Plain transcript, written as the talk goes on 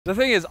The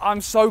thing is,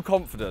 I'm so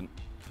confident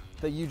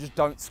that you just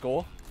don't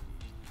score.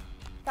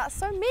 That's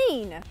so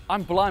mean.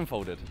 I'm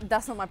blindfolded.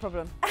 That's not my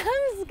problem. I'm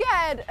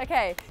scared.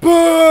 Okay.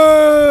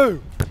 Boo!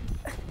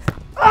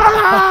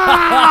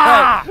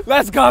 Ah!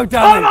 Let's go,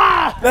 Danny.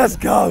 Let's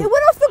go. It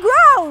went off the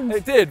ground.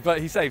 It did,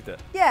 but he saved it.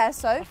 Yeah,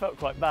 so. I felt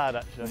quite bad, It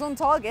actually. was on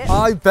target.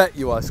 I bet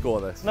you I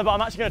score this. No, but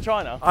I'm actually going to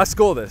try now. I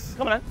score this.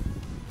 Come on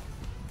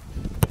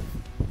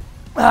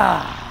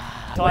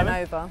then. Went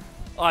over.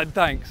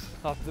 Thanks.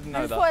 I didn't know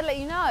I just that. thought I'd let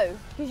you know,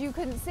 because you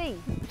couldn't see.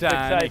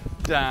 Danny,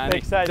 save. Danny,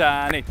 Big save.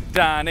 Danny,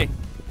 Danny.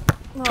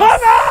 Oh, Come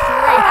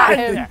on!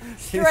 Straight at him.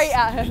 Straight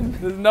at him.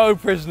 There's no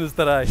prisoners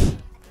today.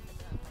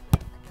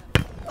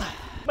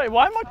 Mate,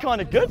 why am I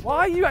kind of good? Why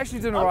are you actually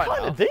doing I'm alright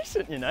kind now? of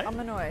decent, you know. I'm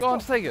annoyed. Go on,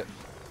 just take it.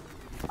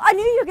 I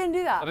knew you were going to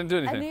do that. I didn't do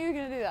anything. I knew you were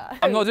going to do that.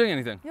 I'm not doing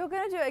anything. You're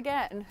going to do it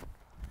again.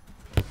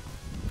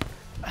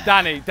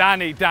 Danny,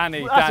 Danny,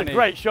 Danny, That's Danny. a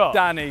great shot.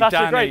 Danny, That's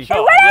Danny. a great shot.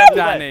 I win! At the end of the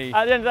day, Danny.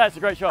 At the end of the day, it's a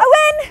great shot.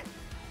 I win!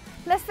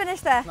 Let's finish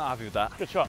there. Not happy with that. Good shot.